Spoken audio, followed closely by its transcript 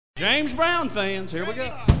James Brown fans, here we go.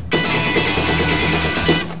 Come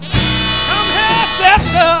here,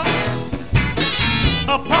 sister.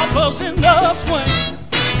 Papa's in the swing.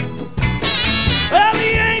 Well, he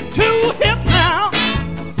ain't too hip now.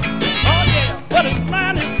 Oh yeah, but his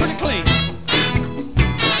mind is pretty clean.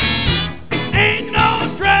 Ain't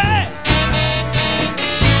no drag.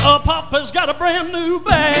 Papa's got a brand new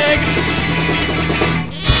bag.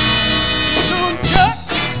 He's doing Chuck,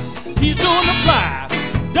 he's doing the fly.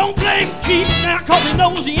 Don't blame Chief now, cause he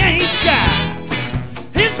knows he ain't shy.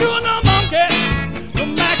 He's doing the monkey, the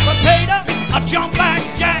mashed potato, a jump back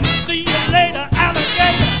jack, see you later,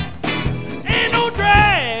 alligator. Ain't no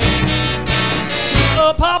drag.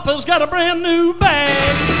 Papa's got a brand new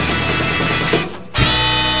bag.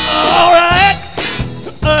 All right,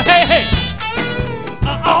 hey, hey.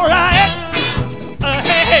 All right,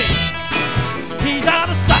 hey, hey. He's out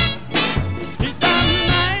of sight. He's down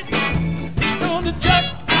tonight. He's doing the jerk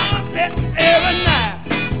every night.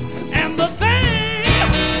 And the thing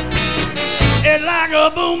is like a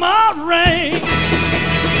boomerang.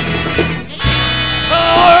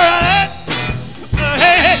 All right,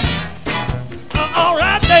 hey, hey. All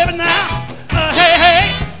right, baby, now. Hey, hey.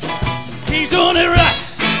 He's doing it right.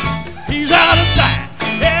 He's out of sight.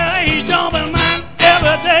 Yeah, he's jumping mine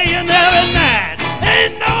every day and every night.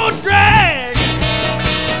 Ain't no drag.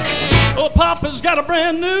 Oh, Papa's got a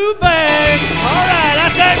brand new bag. All right,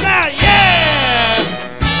 that's that now, yeah.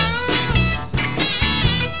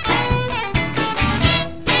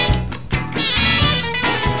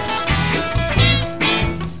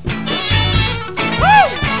 Woo!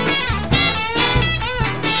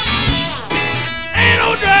 Ain't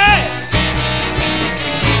no drag.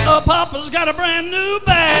 Oh, Papa's got a brand new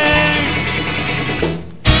bag.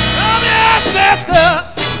 Come here, sister.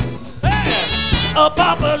 Hey.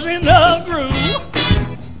 Papa's in the groove.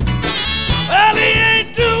 Well, he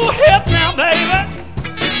ain't too hip now, baby,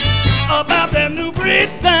 about that new breed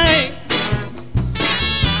thing.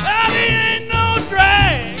 Well, he ain't no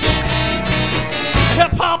drag.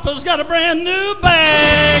 Papa's got a brand new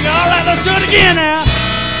bag. All right, let's do it again now.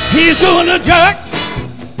 He's doing the jerk.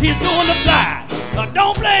 He's doing the fly.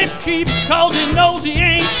 Don't blame Chief, cause he knows he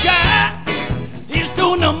ain't shy. He's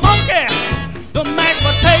doing the monkey, the mashed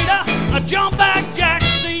potato, a jump back jack,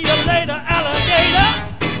 see you later, alligator.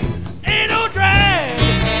 Ain't no drag.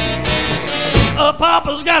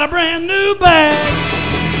 Papa's got a brand new bag.